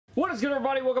What is good,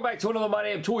 everybody? Welcome back to another My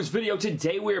Damn Toys video.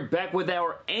 Today we are back with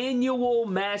our annual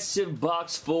massive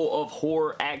box full of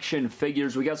horror action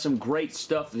figures. We got some great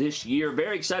stuff this year.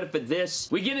 Very excited for this.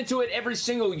 We get into it every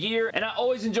single year and I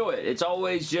always enjoy it. It's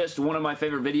always just one of my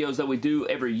favorite videos that we do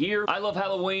every year. I love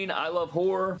Halloween. I love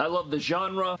horror. I love the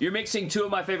genre. You're mixing two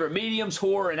of my favorite mediums,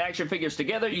 horror and action figures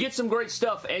together. You get some great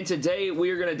stuff, and today we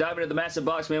are going to dive into the massive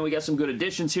box, man. We got some good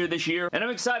additions here this year and I'm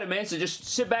excited, man. So just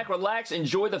sit back, relax,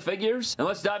 enjoy the figures, and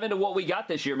let's dive into what we got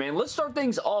this year, man. Let's start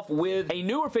things off with a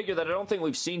newer figure that I don't think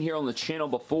we've seen here on the channel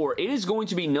before. It is going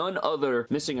to be none other,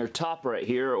 missing her top right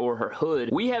here, or her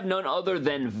hood. We have none other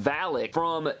than Valak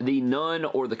from the Nun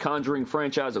or the Conjuring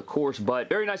franchise, of course, but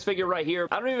very nice figure right here.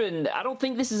 I don't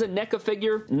think this is a NECA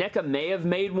figure. NECA may have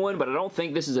made one, but I don't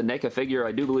think this is a NECA figure.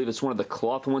 I do believe it's one of the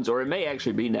cloth ones, or it may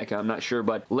actually be NECA. I'm not sure,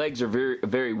 but legs are very,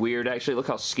 very weird. Actually, look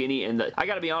how skinny, and I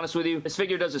gotta be honest with you, this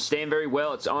figure doesn't stand very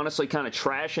well. It's honestly kind of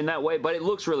trash in that way, but it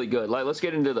looks really good. Like, let's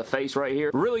get into the face right here.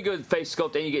 Really good face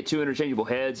sculpt, and you get two interchangeable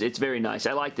heads. It's very nice.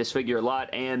 I like this figure a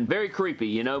lot, and very creepy.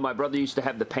 You know, my brother used to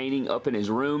have the painting up in his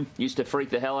room. Used to freak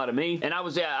the hell out of me, and I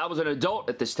was an adult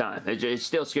at this time. It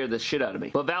still scared the shit out of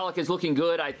me. But Valak is looking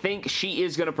good. I think she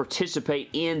is going to participate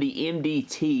in the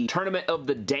MDT Tournament of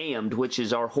the Damned, which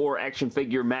is our horror action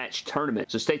figure match tournament.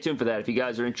 So stay tuned for that if you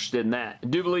guys are interested in that. I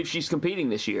do believe she's competing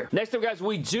this year. Next up, guys,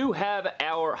 we do have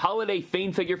our Holiday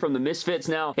Fiend figure from the Misfits.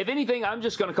 Now, if anything, I'm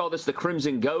just going to call this the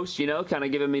Crimson Ghost, you know, kind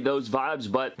of giving me those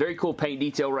vibes, but very cool paint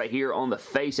detail right here on the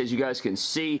face, as you guys can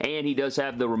see, and he does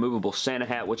have the removable Santa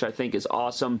hat, which I think is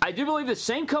awesome. I do believe the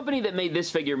same company that made this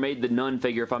figure made the Nun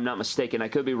figure, if I'm not mistaken. I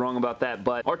could be wrong about that,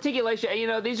 but articulation, you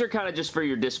know, these are kind of just for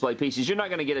your display pieces. You're not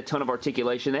going to get a ton of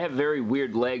articulation. They have very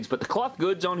weird legs, but the cloth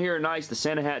goods on here are nice. The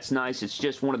Santa hat's nice. It's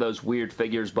just one of those weird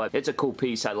figures, but it's a cool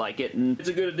piece. I like it, and it's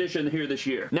a good addition here this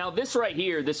year. Now, this right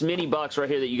here, this mini box right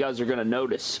here that you guys are going to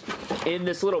notice, in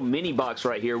this little mini box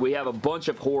right here, we have a bunch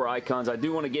of horror icons. I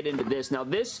do want to get into this. Now,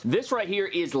 this right here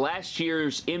is last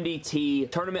year's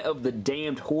MDT Tournament of the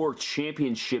Damned Horror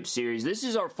Championship Series. This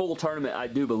is our full tournament, I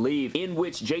do believe, in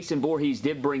which Jason Voorhees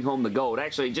did bring home the gold.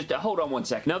 Actually, just hold on one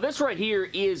second. Now, this right here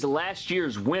is last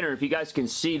year's winner. If you guys can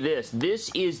see this,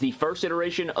 this is the first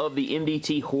iteration of the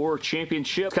MDT Horror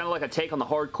Championship. It's kind of like a take on the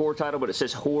hardcore title, but it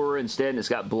says horror instead, and it's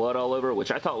got blood all over it,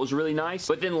 which I thought was really nice.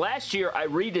 But then last year, I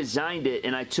redesigned it,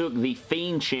 and I took the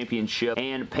Fiend Championship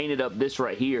and painted up this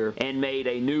right here and made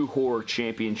a new horror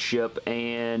championship,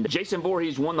 and Jason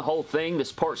Voorhees won the whole thing.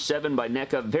 This part 7 by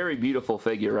NECA, very beautiful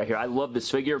figure right here. I love this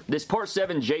figure. This part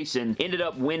 7 Jason ended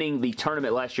up winning the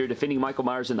tournament last year, defeating Michael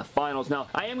Myers in the finals. Now,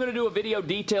 I am going to do a video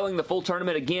detailing the full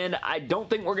tournament again. I don't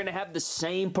think we're going to have the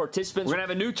same participants. We're going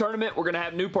to have a new tournament. We're going to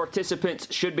have new participants.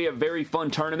 Should be a very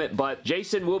fun tournament, but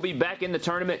Jason will be back in the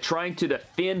tournament trying to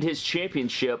defend his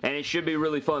championship, and it should be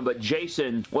really fun. But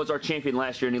Jason was our champion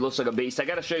last year, and he looks like a beast. I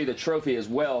got to show you the trophy as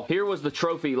well. Here was the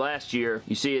trophy last year.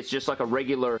 You see, it's just like a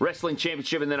regular wrestling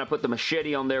championship, and then I put the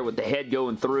machete on there with the head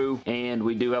going through, and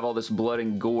we do have all this blood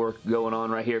and gore going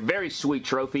on right here. Very sweet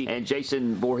trophy, and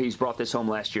Jason Voorhees brought this home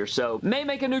last year, so may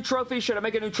make a new trophy. Should I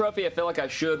make a new trophy? I feel like I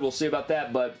should. We'll see about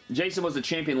that, but Jason was the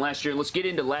champion last year. Let's get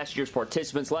into last year's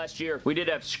participants. Last year, we did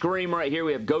have Scream right here.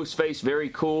 We have Ghostface. Very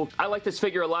cool. I like this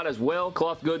figure a lot as well.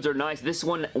 Cloth goods are nice. This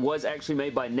one was actually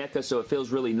made by NECA, so it feels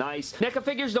really nice. NECA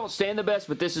figures don't stand the best,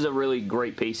 but this is a really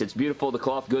great piece. It's beautiful. The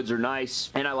cloth goods are nice,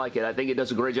 and I like it. I think it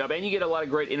does a great job, and you get a lot of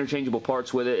great interchangeable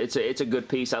parts with it. It's a good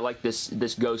piece. I like this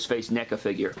Ghostface NECA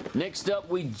figure. Next up,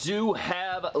 we do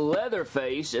have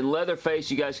Leatherface, and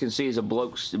Leatherface, you guys can see, is a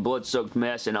blood-soaked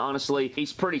mess, and honestly,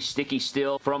 he's pretty sticky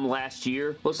still from last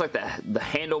year. Looks like the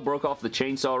handle broke off the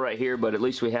chainsaw right here, but at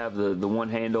least we have the one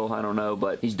handle. I don't know,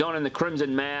 but he's donning the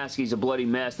crimson mask. He's a bloody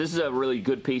mess. This is a really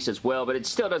good piece as well, but it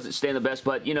still doesn't stand the best,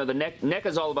 but you know, the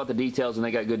NECA's all about the details, and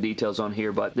they got good details on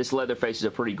here, but this Leatherface is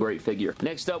a pretty great figure.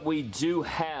 Next up, we do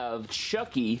have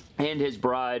Chucky and his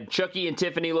bride. Chucky and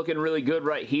Tiffany looking really good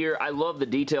right here. I love the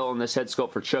detail on this head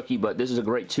sculpt for Chucky, but this is a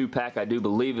great 2-pack. I do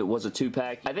believe it was a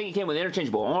 2-pack. I think it came with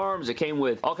interchangeable arms. It came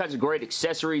with all kinds of great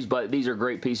accessories, but these are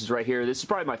great pieces right here. This is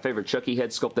probably my favorite Chucky head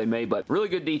sculpt they made, but really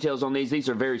good details on these. These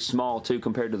are very small too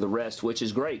compared to the rest, which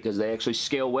is great because they actually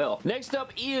scale well. Next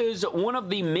up is one of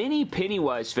the mini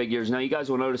Pennywise figures. Now, you guys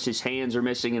will notice his hands are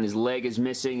missing and his leg is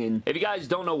missing, and if you guys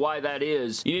don't know why that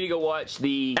is, you need to go watch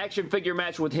the action figure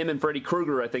match with him him and Freddy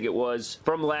Krueger, I think it was,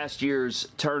 from last year's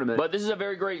tournament. But this is a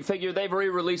very great figure. They've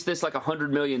re-released this like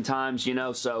 100 million times, you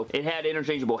know, so it had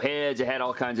interchangeable heads. It had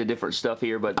all kinds of different stuff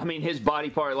here, but I mean, his body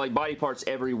parts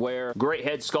everywhere. Great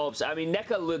head sculpts. I mean,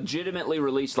 NECA legitimately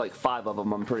released like 5 of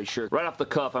them, I'm pretty sure. Right off the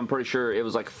cuff, I'm pretty sure it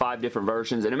was like 5 different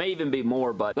versions, and it may even be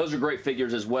more, but those are great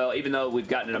figures as well, even though we've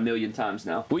gotten it a million times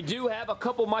now. We do have a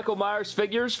couple Michael Myers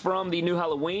figures from the new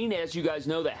Halloween. As you guys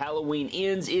know, that Halloween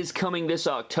Ends is coming this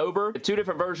October. 2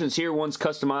 different versions here. One's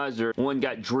customized, or one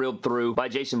got drilled through by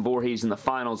Jason Voorhees in the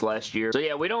finals last year. So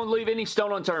yeah, we don't leave any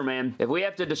stone unturned, man. If we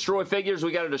have to destroy figures,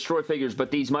 we gotta destroy figures,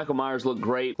 but these Michael Myers look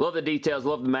great. Love the details,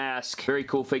 love the mask. Very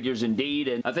cool figures indeed,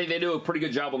 and I think they do a pretty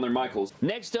good job on their Michaels.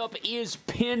 Next up is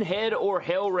Pinhead or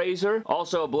Hellraiser.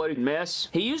 Also a bloody mess.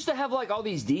 He used to have like all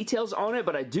these details on it,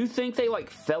 but I do think they like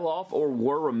fell off or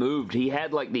were removed. He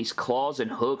had like these claws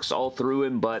and hooks all through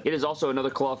him, but it is also another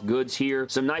cloth goods here.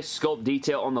 Some nice sculpt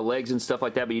detail on the legs and stuff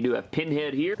like that, but you do have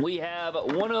Pinhead here. We have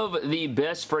one of the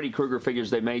best Freddy Krueger figures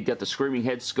they made. Got the screaming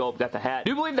head sculpt, got the hat. I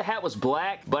do believe the hat was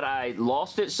black, but I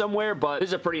lost it somewhere, but this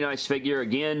is a pretty nice figure.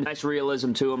 Again, nice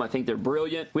realism to them. I think they're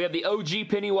brilliant. We have the OG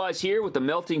Pennywise here with the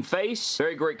melting face.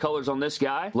 Very great colors on this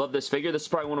guy. Love this figure. This is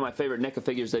probably one of my favorite NECA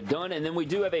figures they've done. And then we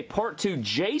do have a Part 2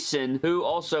 Jason, who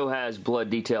also has blood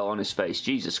detail on his face.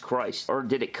 Jesus Christ. Or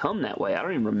did it come that way? I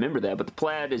don't even remember that, but the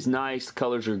plaid is nice. The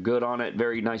colors are good on it.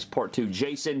 Very nice Part 2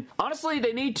 Jason. Honestly,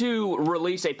 they need to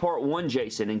release a Part 1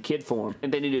 Jason in kid form,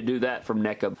 and they need to do that from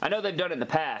NECA. I know they've done it in the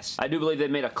past. I do believe they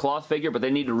made a cloth figure, but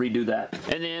they need to redo that.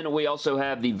 And then we also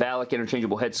have the Valak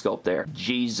interchangeable head sculpt there.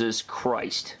 Jesus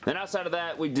Christ. And outside of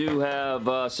that, we do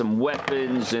have some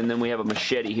weapons, and then we have a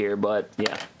machete here, but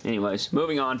yeah. Anyways,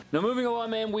 moving on. Now, moving along,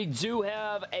 man, we do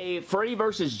have a Freddy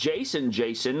vs.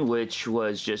 Jason, which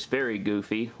was just very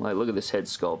goofy. Like, look at this head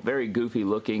sculpt. Very goofy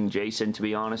looking Jason, to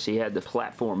be honest. He had the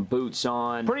platform boots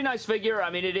on. Pretty nice figure.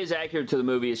 I mean, it is accurate to the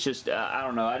movie. It's just, I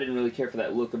don't know. I didn't really care for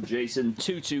that look of Jason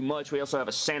too much. We also have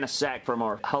a Santa sack from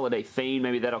our holiday fiend.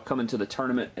 Maybe that'll come into the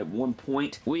tournament at one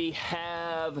point. We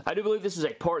have, I do believe this is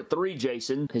a Part 3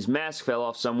 Jason. His mask fell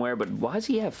off somewhere, but why does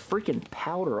he have freaking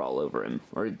powder all over him?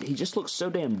 Or he just looks so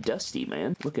damn dusty,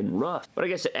 man. Looking rough. But I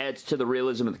guess it adds to the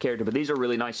realism of the character, but these are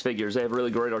really nice figures. They have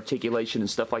really great articulation and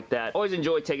stuff like that. Always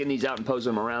enjoy taking these out and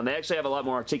posing them around. They actually have a lot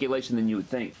more articulation than you would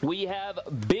think. We have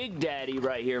Big Daddy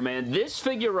right here, man. This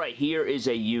figure right here is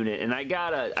a unit, and I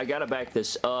gotta back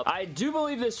this up. I do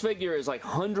believe this figure is like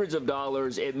hundreds of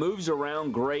dollars. It moves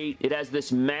around great. It has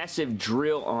this massive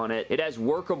drill on it. It has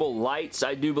workable lights,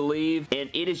 I do believe, and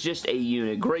it is just a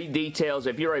unit. Great details.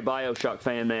 If you're a BioShock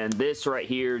fan, man, this right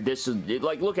here, this is,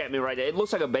 like, look at me right there. It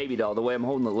looks like a baby doll, the way I'm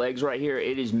holding the legs right here.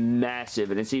 It is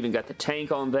massive, and it's even got the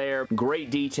tank on there. Great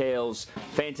details.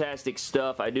 Fantastic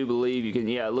stuff. I do believe you can,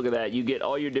 yeah, look at that. You get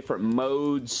all your different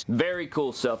modes. Very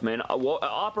cool stuff, man.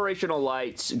 Operational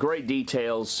lights, great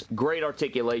details, great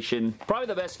articulation. Probably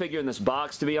the best figure in this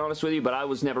box, to be honest with you, but I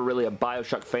was never really a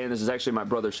BioShock fan. This is actually my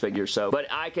brother's figure, so, but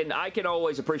I can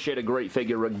always appreciate a great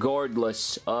figure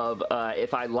regardless of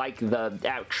if I like the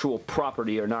actual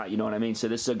property or not, you know what I mean? So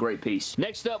this is a great piece.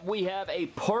 Next up, we have a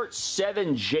Part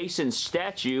 7 Jason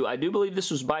statue. I do believe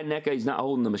this was by NECA. He's not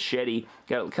holding the machete.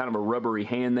 Got kind of a rubbery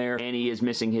hand there, and he is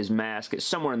missing his mask. It's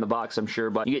somewhere in the box, I'm sure,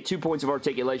 but you get 2 points of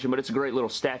articulation, but it's a great little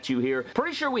statue here.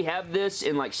 Pretty sure we have this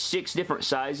in like 6 different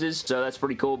sizes, so that's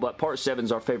pretty cool, but Part 7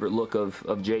 is our favorite look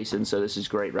of Jason, so this is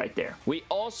great right there. We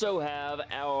also have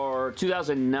our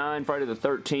 2009 Friday the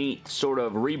 13th sort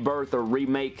of rebirth or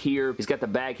remake here. He's got the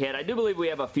bag head. I do believe we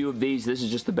have a few of these. This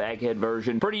is just the bag head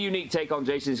version. Pretty unique take on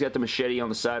Jason. He's got the machete on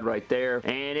the side right there,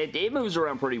 and it moves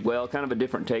around pretty well. Kind of a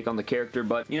different take on the character,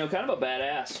 but, you know, kind of a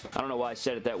badass. I don't know why I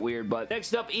said it that weird, but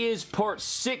next up is Part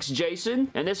 6 Jason,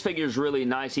 and this figure is really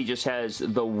nice. He just has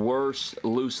the worst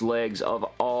loose legs of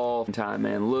all time,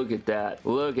 man. Look at that.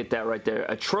 Look at that right there.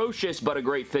 Atrocious, but a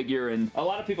great figure, and a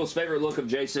lot of people's favorite look of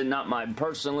Jason. Not mine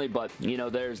personally, but, you know,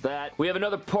 there's that. We have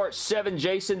another Part 7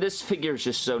 Jason. This figure is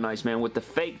just so nice, man. With the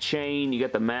fake chain, you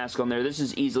got the mask on there. This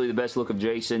is easily the best look of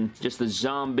Jason. Just the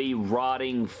zombie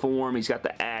rotting form. He's got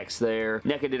the axe there.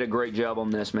 NECA did a great job on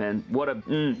this, man. What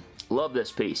a... Love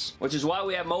this piece, which is why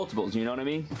we have multiples, you know what I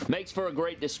mean? Makes for a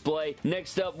great display.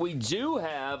 Next up, we do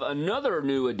have another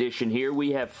new addition here.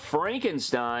 We have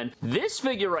Frankenstein. This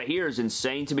figure right here is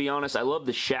insane, to be honest. I love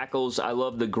the shackles. I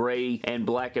love the gray and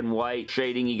black and white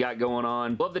shading you got going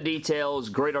on. Love the details.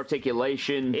 Great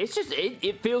articulation. It's just,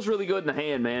 it feels really good in the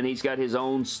hand, man. He's got his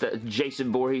own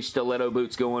Jason Voorhees stiletto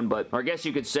boots going, but, or I guess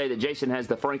you could say that Jason has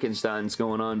the Frankensteins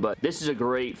going on, but this is a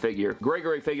great figure.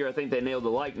 Great figure. I think they nailed the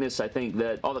likeness. I think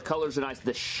that all the colors colors are nice.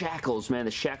 The shackles, man,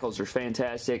 the shackles are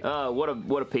fantastic. What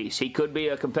a piece. He could be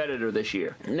a competitor this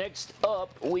year. Next up,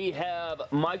 we have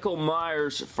Michael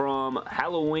Myers from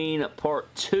Halloween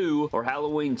Part 2, or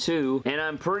Halloween 2, and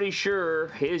I'm pretty sure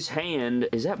his hand,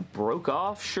 is that broke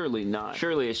off? Surely not.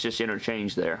 Surely it's just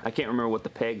interchanged there. I can't remember what the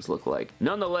pegs look like.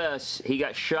 Nonetheless, he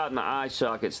got shot in the eye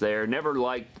sockets there. Never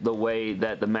liked the way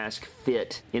that the mask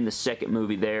fit in the second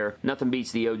movie there. Nothing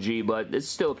beats the OG, but it's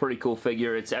still a pretty cool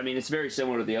figure. I mean, it's very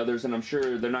similar to the others, and I'm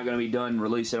sure they're not going to be done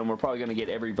releasing them. We're probably going to get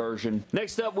every version.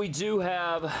 Next up, we do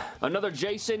have another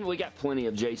Jason. We got plenty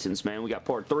of Jasons, man. We got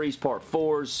Part 3s, Part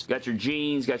 4s. Got your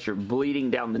jeans, got your bleeding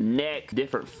down the neck,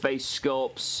 different face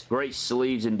sculpts, great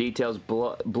sleeves and details,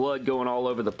 blood going all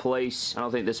over the place. I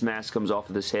don't think this mask comes off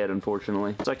of this head,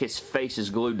 unfortunately. It's like his face is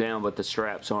glued down, but the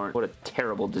straps aren't. What a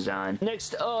terrible design.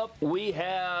 Next up, we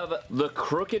have the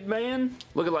Crooked Man,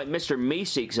 looking like Mr.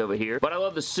 Meeseeks over here. But I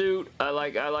love the suit. I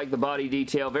like the body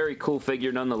detail. Very cool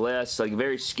figure nonetheless. Like,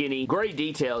 very skinny. Great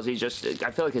details. He's just,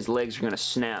 I feel like his legs are going to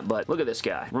snap, but look at this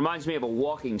guy. Reminds me of a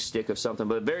walking stick of something,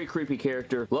 but a very creepy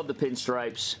character. Love the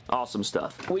pinstripes. Awesome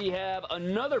stuff. We have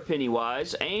another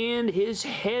Pennywise, and his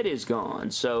head is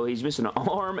gone. So he's missing an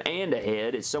arm and a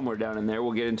head. It's somewhere down in there.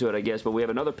 We'll get into it, I guess, but we have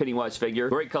another Pennywise figure.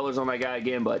 Great colors on that guy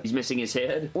again, but he's missing his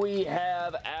head. We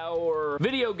have our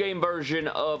video game version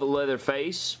of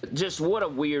Leatherface. Just what a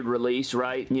weird release,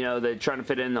 right? You know, they're trying to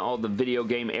fit in all the video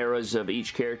game eras of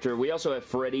each character. We also have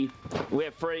Freddy. We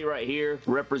have Freddy right here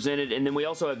represented, and then we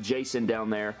also have Jason down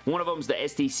there. One of them is the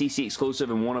SDCC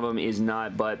exclusive, and one of them is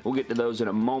not, but we'll get to those in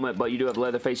a moment. But you do have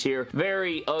Leatherface here.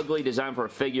 Very ugly design for a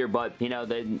figure, but, you know,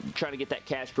 they're trying to get that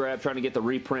cash grab, trying to get the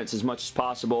reprints as much as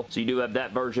possible. So you do have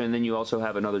that version, and then you also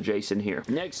have another Jason here.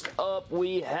 Next up,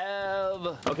 we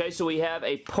have... Okay, so we have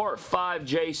a Part 5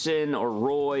 Jason, or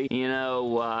Roy. You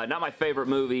know, not my favorite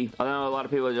movie. I know a lot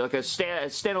of people are like, a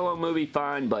standalone movie,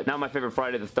 fine, but not my favorite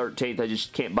Friday the 13th. I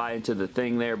just can't buy into the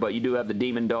thing there, but you do have the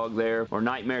Demon Dog there, or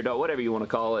Nightmare Dog, whatever you want to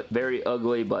call it. Very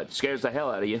ugly, but scares the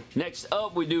hell out of you. Next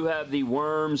up, we do have the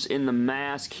worms in the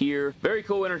mask here. Very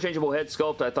cool interchangeable head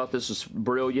sculpt. I thought this was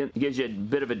brilliant. It gives you a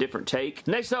bit of a different take.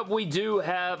 Next up, we do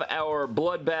have our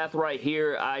Bloodbath right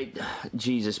here.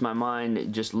 Jesus, my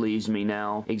mind just leaves me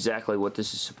now exactly what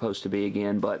this is supposed to be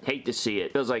again, but hate to see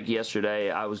it. Feels like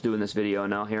yesterday I was doing this video,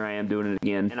 and now here I am doing it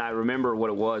again, and I remember what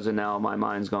it was, and now my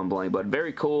mind's gone blank, but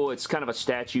very cool. It's kind of a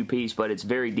statue piece, but it's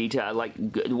very detailed.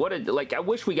 I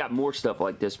wish we got more stuff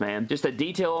like this, man. Just the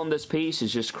detail on this piece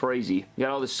is just crazy. You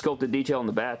got all this sculpted detail in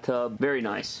the bathtub. Very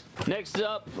nice. Next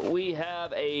up, we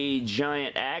have a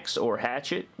giant axe or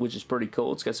hatchet, which is pretty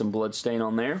cool. It's got some blood stain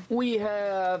on there. We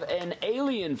have an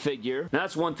alien figure. Now,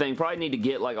 that's one thing. Probably need to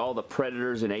get like all the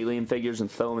Predators and alien figures and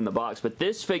throw them in the box, but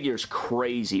this figure is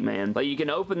crazy, man. Like, you can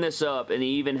open this up, and he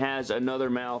even has another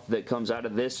mouth that comes out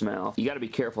of this mouth. You got to be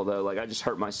careful, though. Like, I just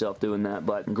hurt myself doing that,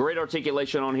 but great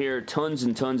articulation on here. Tons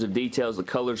and tons of details. The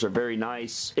colors are very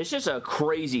nice. It's just a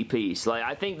crazy piece. Like,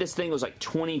 I think this thing was like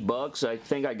 20 bucks. I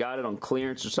think I got it on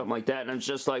clearance or something like that, and I'm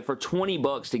just like, for 20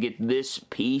 bucks to get this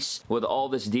piece with all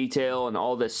this detail and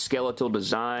all this skeletal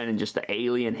design and just the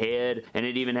alien head, and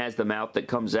it even has the mouth that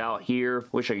comes out here.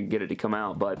 Wish I could get it to come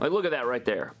out, but like, look at that right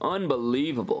there.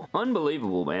 Unbelievable.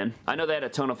 Unbelievable, man. I know they had a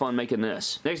ton of fun making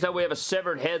this. Next up, we have a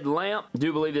severed head lamp.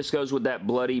 Do believe this goes with that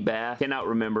bloody bath. Cannot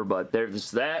remember, but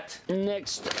there's that.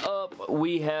 Next up,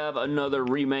 we have another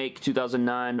remake,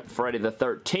 2009 Friday the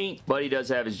 13th, but he does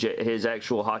have his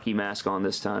actual hockey mask on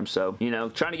this time, so, you know,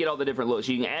 trying to get all the different looks.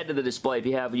 You can add to the display if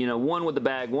you have, you know, one with the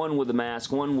bag, one with the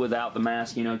mask, one without the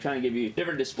mask, you know, trying to give you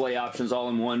different display options all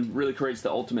in one. Really creates the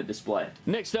ultimate display.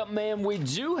 Next up, man, we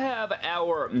do have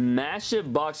our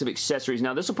massive box of accessories.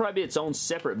 Now, this will probably be its own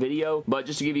separate video, but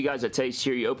just to give you guys a taste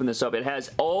here, you open this up, it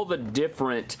has all the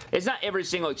different, it's not every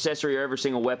single accessory or every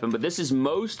single weapon, but this is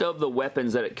most of the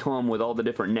weapons that come with all the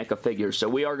different NECA figures. So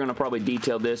we are going to probably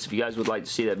detail this. If you guys would like to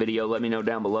see that video, let me know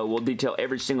down below. We'll detail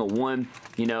every single one.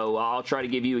 You know, I'll try to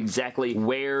give you exactly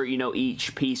where, you know,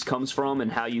 each piece comes from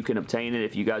and how you can obtain it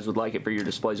if you guys would like it for your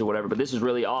displays or whatever, but this is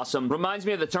really awesome. Reminds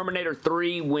me of the Terminator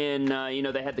 3 when, you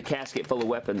know, they had the casket full of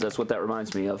weapons. That's what that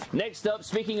reminds me of. Next up,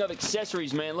 speaking of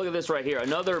accessories, man, look at this right here.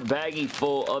 Another baggie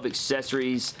full of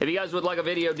accessories. If you guys would like a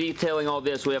video detailing all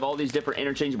this, we have all these different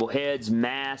interchangeable heads,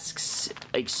 masks,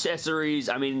 accessories.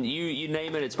 I mean, you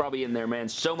name it, it's probably in there, man.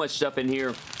 So much stuff in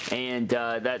here, and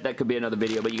that could be another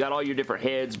video, but you got all your different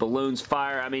heads, balloons,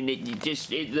 fire. I mean,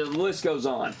 the list goes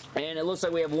on. And it looks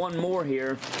like we have one more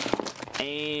here.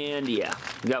 And yeah,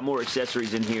 we got more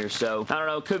accessories in here. So I don't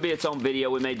know, could be its own video.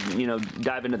 We may, you know,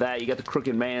 dive into that. You got the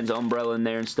Crooked Man's umbrella in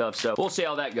there and stuff. So we'll see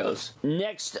how that goes.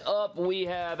 Next up, we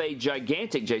have a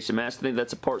gigantic Jason mask. I think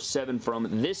that's a part 7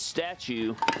 from this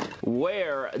statue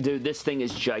where, dude, this thing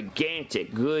is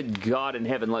gigantic. Good God in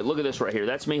heaven. Like, look at this right here.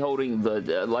 That's me holding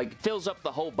the, like, fills up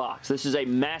the whole box. This is a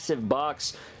massive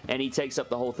box, and he takes up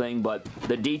the whole thing, but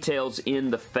the details in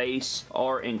the face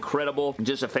are incredible.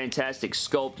 Just a fantastic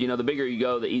sculpt. You know, the bigger you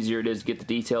go, the easier it is to get the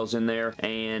details in there,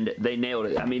 and they nailed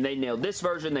it. I mean, they nailed this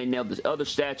version, they nailed this other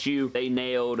statue, they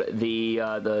nailed the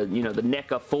you know, the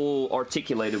NECA full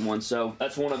articulated one, so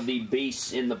that's one of the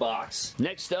beasts in the box.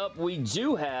 Next up, we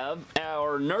do have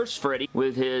our Nurse Freddy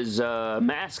with his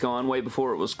mask on way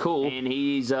before it was cool, and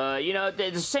he's, you know,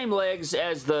 the same legs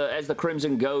as the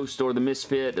Crimson Ghost or the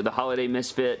Misfit, or the Holiday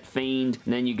Misfit Fiend,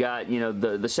 and then you got, you know,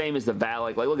 the same as the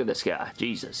Valak. Like, look at this guy.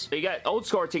 Jesus. So you got old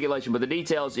school articulation, but the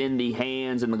details in the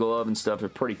hands and the glove and stuff are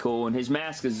pretty cool, and his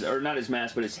mask is, or not his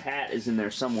mask, but his hat is in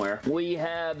there somewhere. We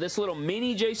have this little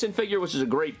mini Jason figure, which is a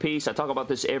great piece. I talk about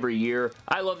this every year.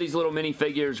 I love these little mini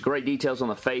figures. Great details on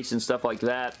the face and stuff like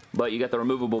that, but you got the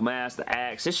removable mask, the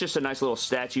axe. It's just a nice little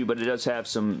statue, but it does have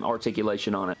some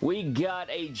articulation on it. We got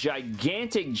a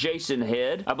gigantic Jason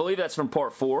head. I believe that's from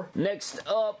part 4. Next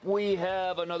up, we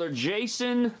have another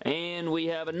Jason, and we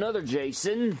have another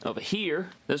Jason over here.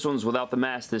 This one's without the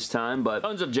mask this time, but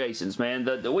tons of Jasons, man.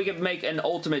 We could make an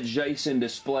ultimate Jason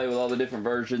display with all the different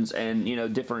versions and, you know,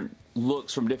 different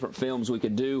looks from different films we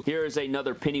could do. Here is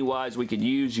another Pennywise we could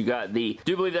use. You got the, I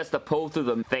do believe that's the pull through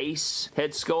the face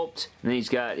head sculpt, and he's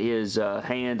got his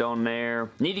hand on there.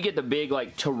 Need to get the big,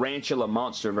 like, tarantula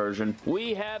monster version.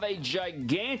 We have a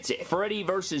gigantic Freddy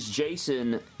versus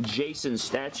Jason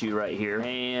statue right here,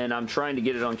 and I'm trying to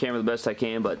get it on camera the best I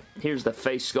can, but here's the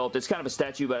face sculpt. It's kind of a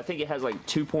statue, but I think it has like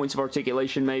 2 points of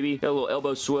articulation maybe. Got a little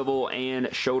elbow swivel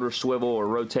and shoulder swivel or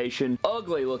rotation.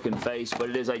 Ugly looking face, but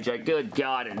it is a good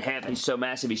God in heaven. He's so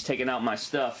massive, he's taking out my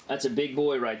stuff. That's a big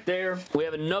boy right there. We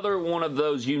have another one of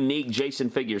those unique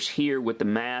Jason figures here with the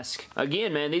mask.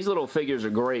 Again, man, these little figures are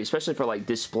great, especially for like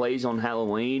displays on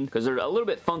Halloween, because they're a little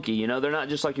bit funky, you know? They're not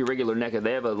just like your regular NECA.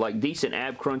 They have a like decent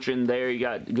ab crunch in there. You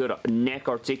got good neck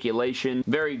articulation.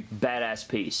 Very badass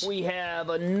piece. We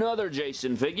have another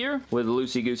Jason figure with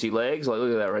loosey-goosey legs. Like,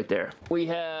 look at that right there. We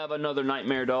have another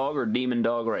Nightmare Dog or Demon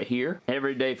Dog right here.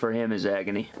 Every day for him is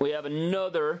agony. We have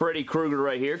another Freddy Krueger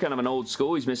right here, kind of an old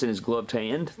school. He's missing his gloved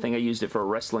hand. I think I used it for a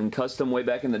wrestling custom way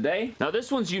back in the day. Now this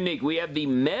one's unique. We have the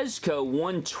Mezco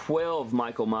 112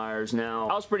 Michael Myers. Now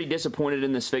I was pretty disappointed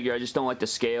in this figure. I just don't like the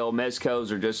scale.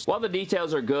 Mezcos are just, while the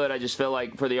details are good, I just feel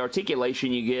like for the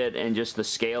articulation you get and just the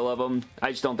scale of them,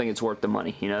 I just don't think it's worth the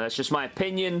money. You know, that's just my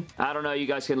opinion. I don't know. You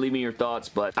guys can leave me your thoughts,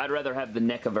 but I'd rather have the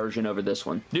NECA version over this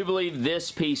one. I do believe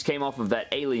this piece came off of that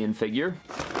Alien figure.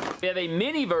 We have a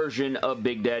mini version of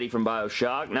Big Daddy from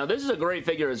BioShock. Now, this is a great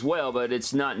figure as well, but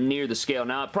it's not near the scale.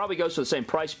 Now, it probably goes for the same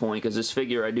price point because this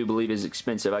figure, I do believe, is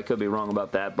expensive. I could be wrong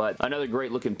about that, but another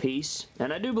great looking piece.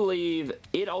 And I do believe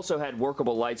it also had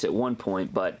workable lights at one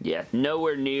point, but yeah,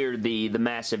 nowhere near the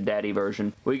massive Daddy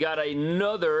version. We got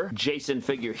another Jason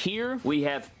figure here. We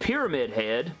have Pyramid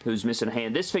Head, who's missing a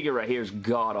hand. This figure right here is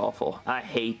god-awful. I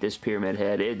hate this Pyramid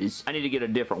Head. I need to get a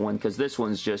different one because this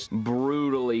one's just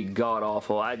brutally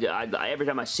god-awful. Every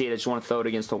time I see it, I just want to throw it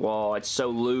against the wall. It's so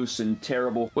loose and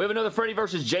terrible. We have another Freddy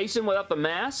vs. Jason without the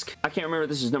mask. I can't remember if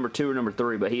this is number 2 or number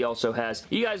 3, but he also has...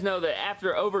 You guys know that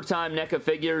after overtime NECA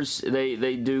figures, they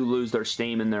do lose their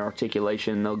steam and their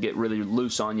articulation. They'll get really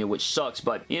loose on you, which sucks,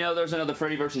 but, you know, there's another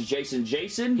Freddy vs.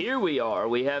 Jason. Here we are.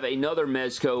 We have another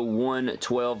Mezco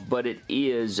 112, but it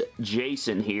is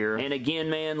Jason here. And again,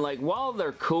 man, like, while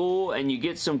they're cool and you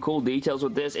get some cool details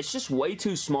with this, it's just way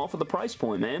too small for the price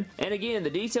point, man. And again, the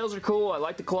details are cool. I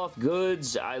like the cloth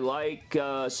goods. I like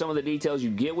some of the details you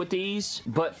get with these,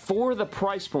 but for the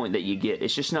price point that you get,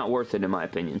 it's just not worth it in my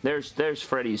opinion. There's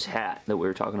Freddy's hat that we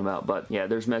were talking about, but yeah,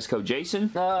 there's Mezco Jason.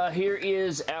 Here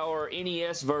is our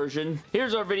NES version.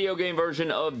 Here's our video game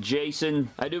version of Jason.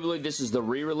 I do believe this is the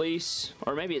re-release,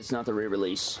 or maybe it's not the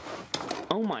re-release.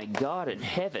 Oh my God in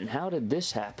heaven, how did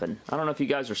this happen? I don't know if you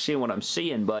guys are seeing what I'm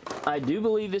seeing, but I do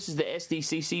believe this is the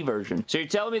SDCC version. So you're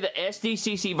telling me the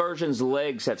SDCC version's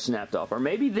legs have snapped off. Or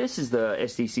maybe this is the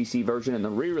SDCC version and the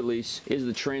re-release is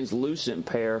the translucent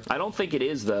pair. I don't think it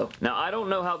is, though. Now, I don't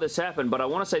know how this happened, but I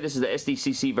want to say this is the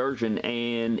SDCC version,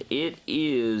 and it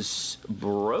is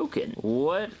broken.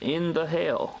 What in the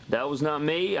hell? That was not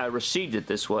me. I received it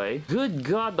this way. Good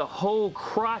God, the whole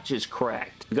crotch is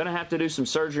cracked. I'm gonna have to do some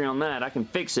surgery on that. I can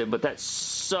fix it, but that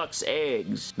sucks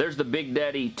eggs. There's the Big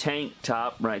Daddy tank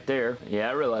top right there. Yeah,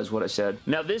 I realized what I said.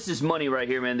 Now, this is money right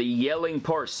here, man. The Yelling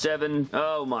Part 7.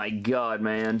 Oh, my God,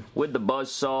 man. With the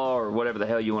buzzsaw or whatever the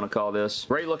hell you want to call this.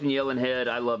 Great looking yelling head.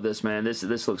 I love this, man.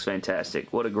 This looks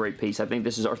fantastic. What a great piece. I think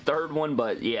this is our third one,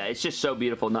 but yeah, it's just so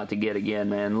beautiful not to get again,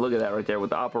 man. Look at that right there with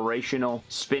the operational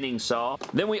spinning saw.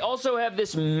 Then we also have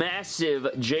this massive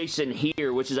Jason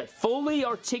here, which is a fully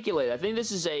articulated. I think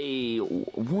this is a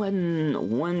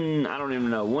I don't even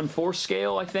know, 1/4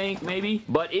 scale, I think, maybe.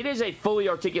 But it is a fully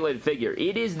articulated figure.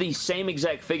 It is the same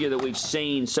exact figure that we've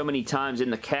seen so many times in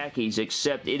the khakis,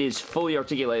 except it is fully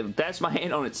articulated. That's my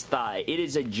hand on its thigh. It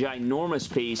is a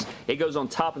ginormous piece. It goes on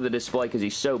top of the display because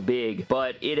he's so big,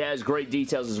 but it has great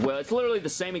details as well. It's literally the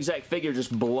same exact figure,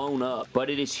 just blown up, but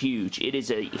it is huge. It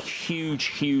is a huge,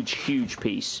 huge, huge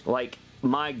piece. Like,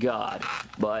 my God.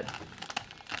 But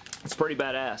it's pretty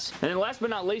badass. And then last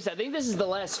but not least, I think this is the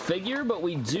last figure, but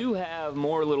we do have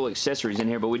more little accessories in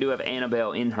here, but we do have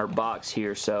Annabelle in her box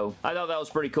here, so I thought that was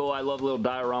pretty cool. I love little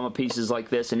diorama pieces like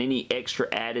this, and any extra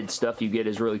added stuff you get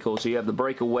is really cool. So you have the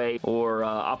breakaway or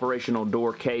operational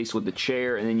door case with the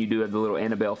chair, and then you do have the little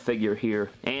Annabelle figure here.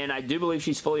 And I do believe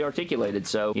she's fully articulated,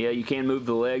 so yeah, you can move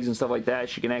the legs and stuff like that.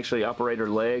 She can actually operate her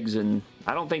legs, and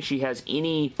I don't think she has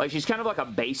any, like, she's kind of like a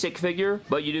basic figure,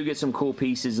 but you do get some cool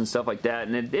pieces and stuff like that,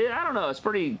 and I don't know, it's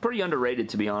pretty underrated,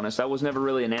 to be honest. I was never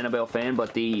really an Annabelle fan,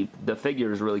 but the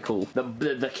figure is really cool.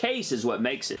 The case is what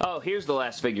makes it. Oh, here's the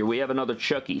last figure. We have another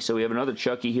Chucky. So we have another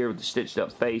Chucky here with the stitched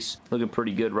up face. Looking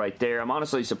pretty good right there. I'm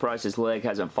honestly surprised his leg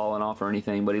hasn't fallen off or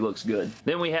anything, but he looks good.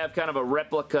 Then we have kind of a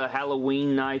replica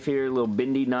Halloween knife here, a little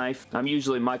bendy knife. I'm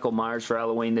usually Michael Myers for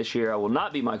Halloween this year. I will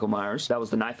not be Michael Myers. That was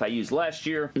the knife I used last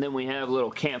year. And then we have a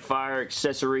little campfire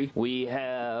accessory. We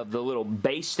have the little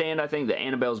base stand, I think, that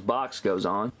Annabelle's box goes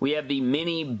on. We have the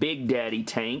mini Big Daddy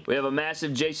tank. We have a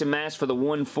massive Jason mask for the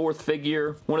 1/4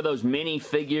 figure. One of those mini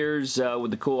figures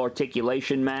with the cool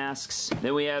articulation masks.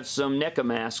 Then we have some NECA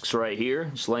masks right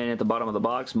here, just laying at the bottom of the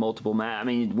box. Multiple masks. I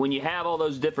mean, when you have all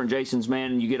those different Jasons,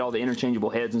 man, you get all the interchangeable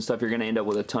heads and stuff, you're going to end up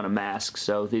with a ton of masks.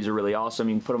 So these are really awesome.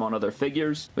 You can put them on other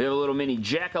figures. We have a little mini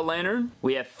jack-o'-lantern.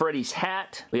 We have Freddy's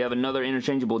hat. We have another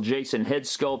interchangeable Jason head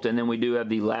sculpt, and then we do have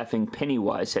the laughing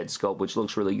Pennywise head sculpt, which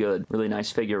looks really good. Really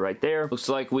nice figure right there. Looks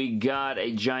like we got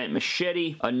a giant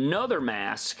machete, another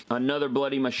mask, another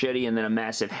bloody machete, and then a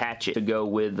massive hatchet to go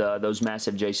with those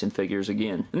massive Jason figures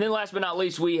again. And then last but not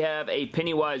least, we have a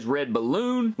Pennywise red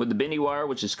balloon with the bendy wire,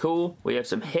 which is cool. We have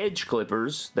some hedge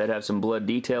clippers that have some blood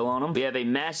detail on them. We have a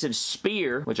massive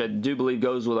spear, which I do believe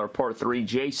goes with our Part 3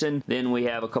 Jason. Then we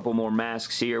have a couple more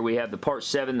masks here. We have the Part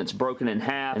 7 that's broken in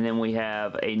half, and then we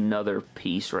have another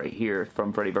piece right here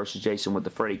from Freddy vs. Jason with the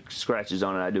Freddy scratches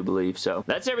on it, I do believe. So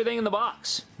that's everything in the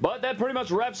box. But that pretty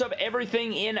much wraps up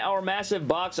everything in our massive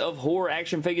box of horror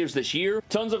action figures this year.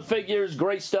 Tons of figures,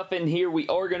 great stuff in here. We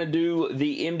are going to do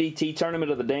the MDT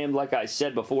Tournament of the Damned, like I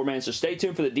said before, man. So stay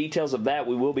tuned for the details of that.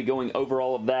 We will be going over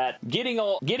all of that. Getting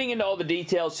into all the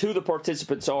details, who the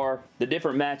participants are, the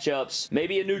different matchups,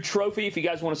 maybe a new trophy. If you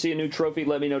guys want to see a new trophy,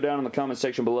 let me know down in the comment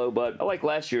section below. But I like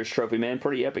last year's trophy, man.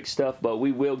 Pretty epic stuff, but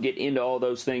we will get into all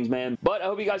those things, man. But I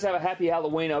hope you guys have a happy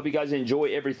Halloween. I hope you guys enjoy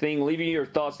everything. Leave me your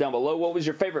thoughts down below. What was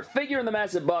your favorite figure in the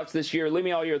massive box this year? Leave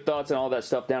me all your thoughts and all that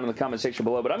stuff down in the comment section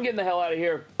below. But I'm getting the hell out of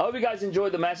here. I hope you guys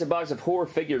enjoyed the massive box of horror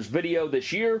figures video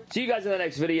this year. See you guys in the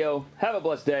next video. Have a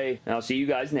blessed day, and I'll see you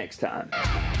guys next time.